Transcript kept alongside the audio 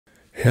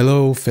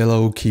Hello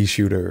fellow key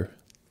shooter.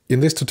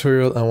 In this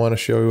tutorial I want to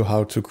show you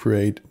how to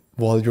create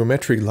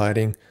volumetric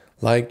lighting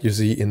like you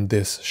see in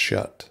this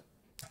shot.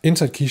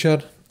 Inside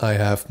KeyShot I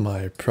have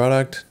my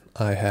product,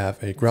 I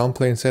have a ground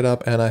plane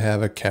setup and I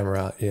have a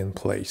camera in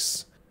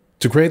place.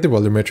 To create the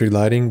volumetric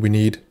lighting we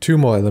need two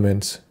more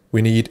elements.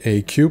 We need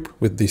a cube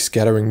with the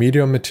scattering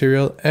medium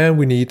material and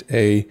we need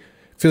a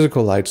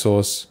physical light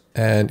source,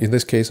 and in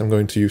this case I'm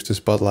going to use the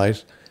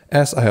spotlight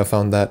as I have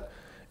found that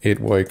it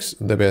works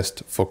the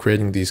best for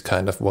creating these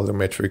kind of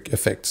volumetric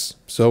effects.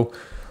 So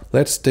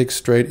let's dig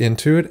straight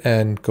into it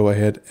and go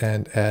ahead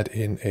and add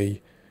in a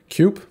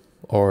cube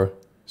or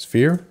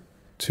sphere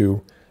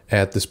to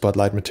add the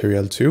spotlight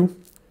material to.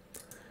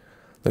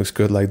 Looks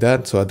good like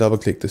that. So I double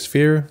click the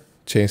sphere,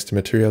 change the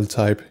material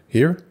type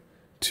here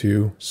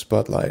to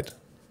spotlight.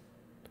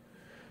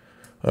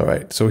 All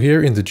right, so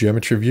here in the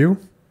geometry view,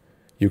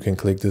 you can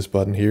click this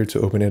button here to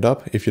open it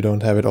up if you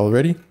don't have it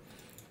already.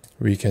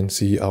 We can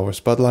see our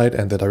spotlight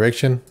and the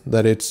direction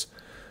that it's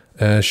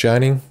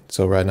shining.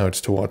 So right now it's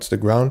towards the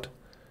ground.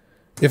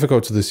 If I go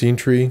to the scene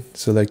tree,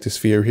 select the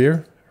sphere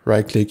here,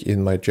 right click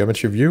in my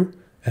geometry view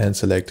and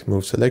select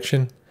move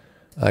selection.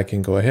 I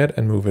can go ahead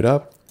and move it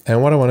up.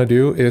 And what I want to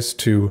do is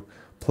to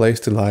place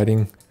the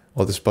lighting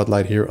or the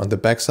spotlight here on the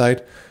back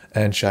side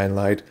and shine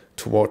light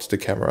towards the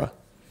camera.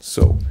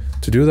 So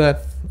to do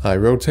that, I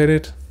rotate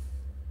it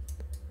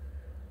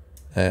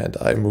and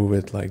I move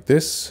it like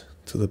this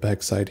to the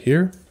back side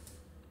here.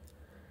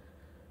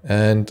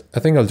 And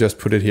I think I'll just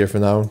put it here for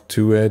now.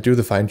 To do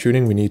the fine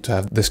tuning, we need to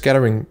have the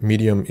scattering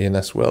medium in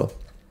as well.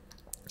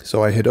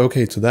 So I hit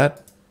OK to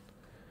that.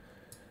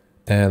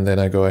 And then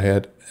I go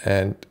ahead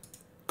and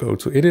go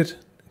to edit,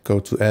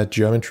 go to add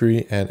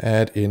geometry and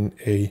add in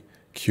a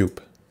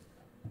cube.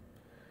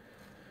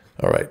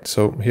 All right,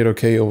 so hit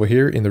OK over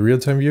here in the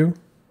real-time view.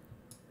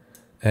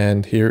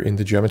 And here in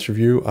the geometry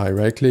view, I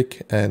right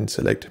click and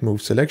select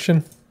move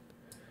selection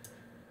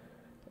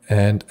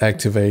and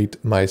activate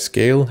my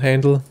scale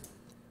handle.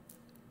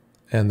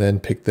 And then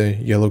pick the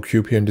yellow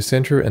cube here in the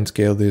center and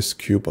scale this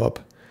cube up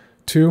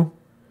to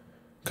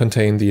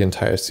contain the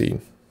entire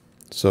scene.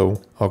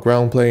 So our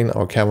ground plane,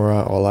 our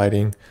camera, our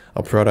lighting,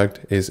 our product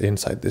is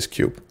inside this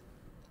cube.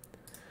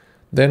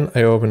 Then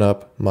I open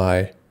up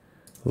my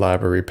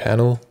library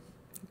panel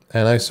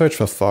and I search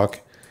for fog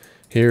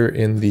here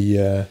in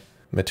the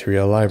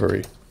material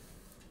library.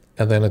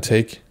 And then I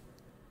take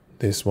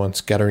this one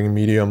scattering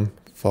medium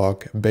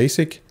fog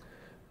basic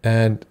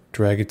and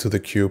drag it to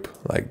the cube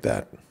like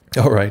that.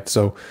 All right,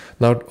 so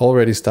now it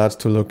already starts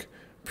to look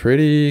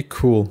pretty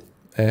cool.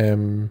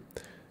 And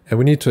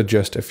we need to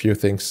adjust a few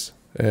things.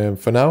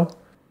 For now,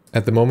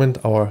 at the moment,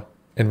 our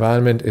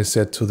environment is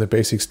set to the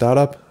basic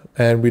startup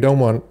and we don't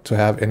want to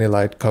have any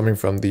light coming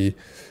from the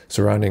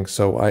surroundings.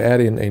 So I add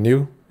in a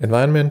new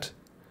environment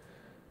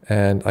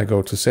and I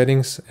go to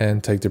settings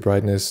and take the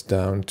brightness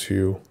down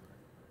to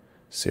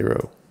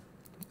 0.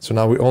 So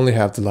now we only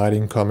have the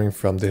lighting coming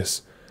from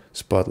this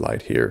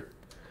spotlight here.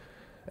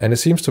 And it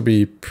seems to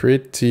be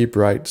pretty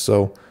bright.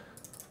 So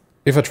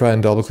if I try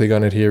and double click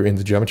on it here in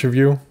the geometry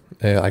view,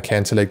 I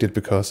can't select it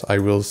because I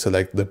will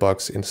select the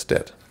box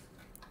instead.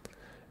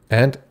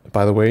 And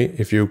by the way,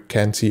 if you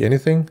can't see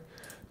anything,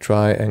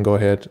 try and go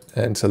ahead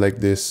and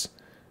select this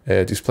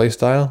display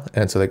style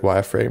and select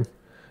wireframe.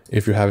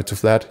 If you have it to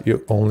flat,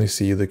 you only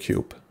see the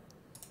cube.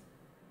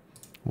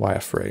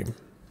 Wireframe.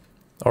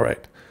 All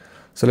right.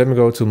 So let me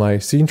go to my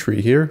scene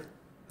tree here,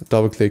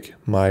 double click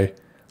my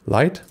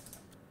light,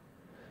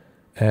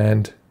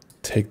 and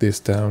take this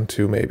down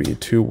to maybe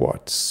 2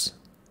 watts.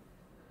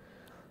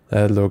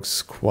 That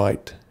looks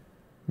quite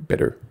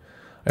better.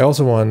 I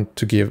also want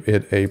to give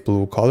it a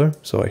blue color,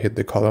 so I hit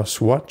the color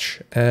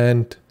swatch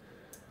and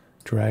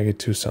drag it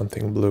to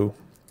something blue.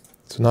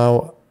 So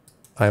now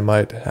I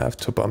might have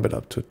to bump it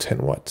up to 10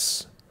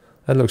 watts.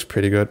 That looks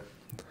pretty good.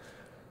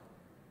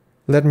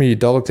 Let me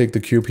double click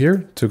the cube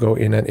here to go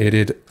in and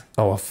edit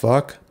our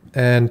fog,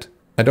 and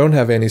I don't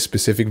have any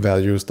specific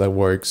values that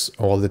works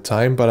all the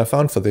time, but I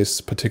found for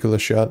this particular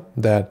shot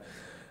that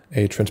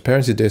a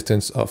transparency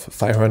distance of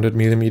 500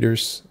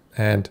 millimeters,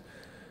 and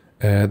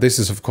this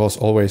is of course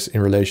always in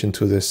relation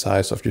to the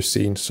size of your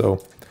scene.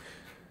 So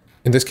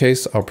in this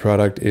case, our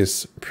product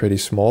is pretty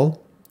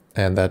small,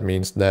 and that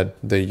means that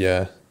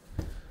the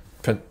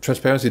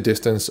transparency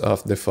distance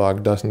of the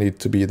fog doesn't need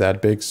to be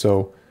that big.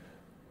 So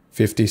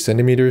 50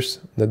 centimeters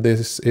that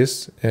this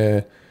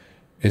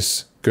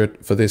is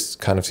good for this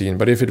kind of scene.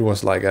 But if it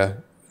was like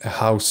a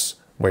house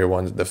where you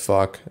wanted the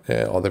fog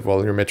or the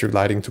volumetric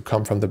lighting to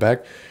come from the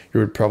back, you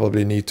would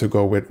probably need to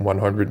go with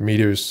 100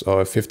 meters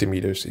or 50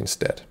 meters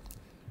instead.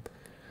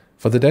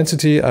 For the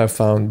density, I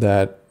found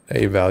that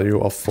a value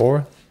of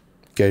 4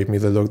 gave me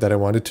the look that I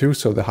wanted to.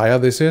 So the higher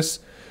this is,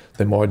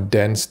 the more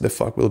dense the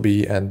fog will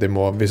be and the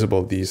more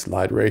visible these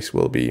light rays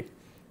will be.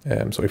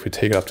 So if we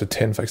take it up to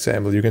 10, for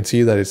example, you can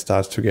see that it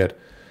starts to get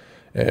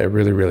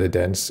really, really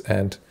dense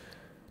and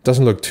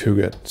doesn't look too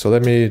good. So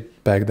let me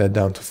back that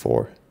down to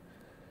 4.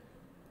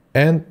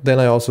 And then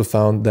I also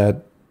found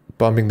that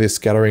bumping this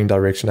scattering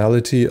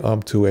directionality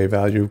up to a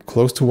value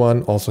close to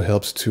 1 also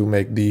helps to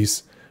make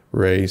these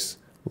rays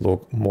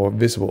look more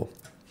visible.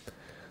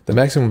 The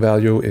maximum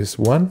value is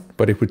 1,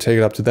 but if we take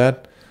it up to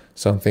that,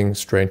 something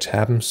strange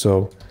happens.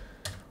 So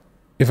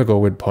if I go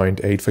with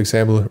 0.8, for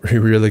example, we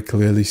really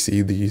clearly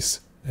see these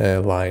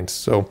lines.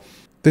 So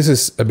this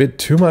is a bit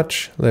too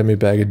much. Let me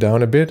back it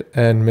down a bit,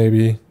 and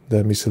maybe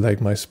let me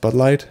select my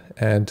spotlight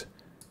and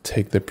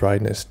take the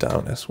brightness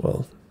down as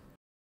well.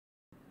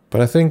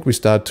 But I think we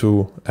start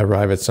to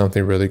arrive at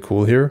something really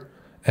cool here.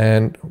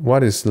 And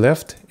what is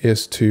left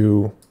is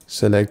to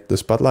select the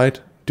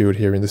spotlight, do it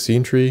here in the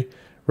scene tree,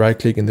 right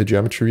click in the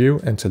geometry view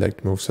and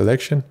select move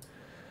selection,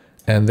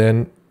 and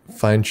then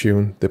fine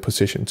tune the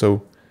position.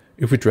 So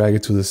if we drag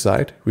it to the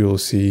side, we will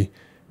see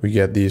we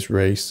get these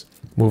rays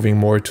moving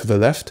more to the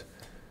left,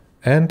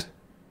 and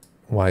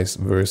vice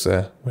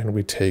versa when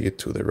we take it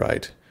to the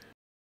right.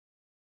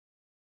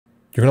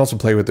 You can also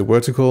play with the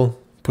vertical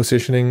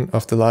positioning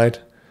of the light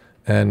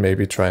and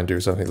maybe try and do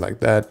something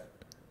like that.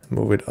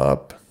 Move it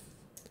up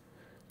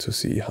to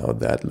see how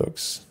that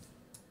looks.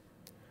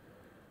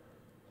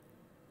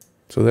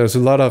 So there's a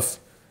lot of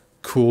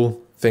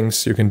cool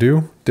things you can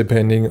do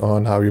depending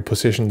on how you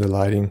position the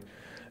lighting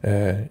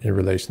in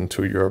relation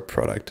to your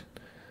product.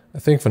 I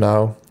think for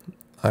now,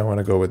 I want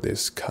to go with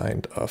this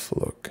kind of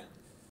look.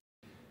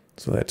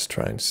 So let's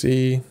try and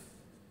see.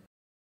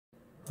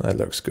 That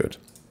looks good.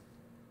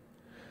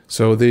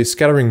 So the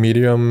scattering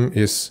medium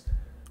is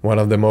one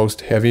of the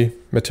most heavy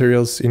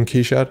materials in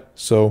KeyShot.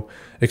 So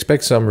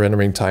expect some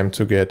rendering time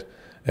to get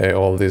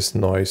all this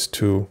noise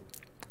to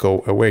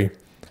go away.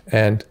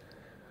 And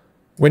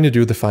when you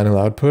do the final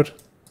output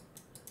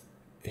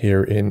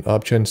here in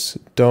options,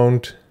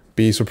 don't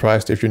be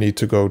surprised if you need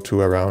to go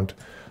to around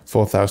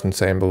 4,000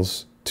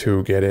 samples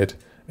to get it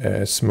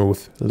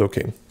smooth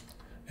looking.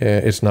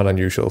 It's not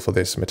unusual for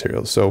this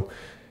material. So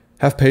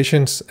have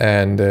patience,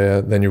 and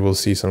then you will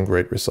see some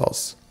great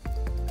results.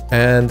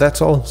 And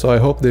that's all. So I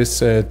hope this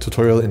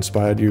tutorial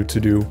inspired you to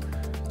do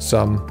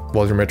some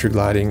volumetric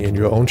lighting in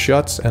your own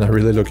shots, and I'm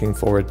really looking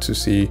forward to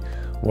see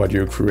what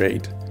you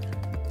create.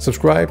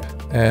 Subscribe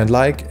and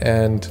like,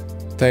 and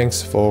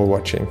thanks for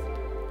watching.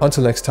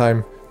 Until next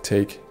time,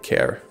 take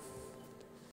care.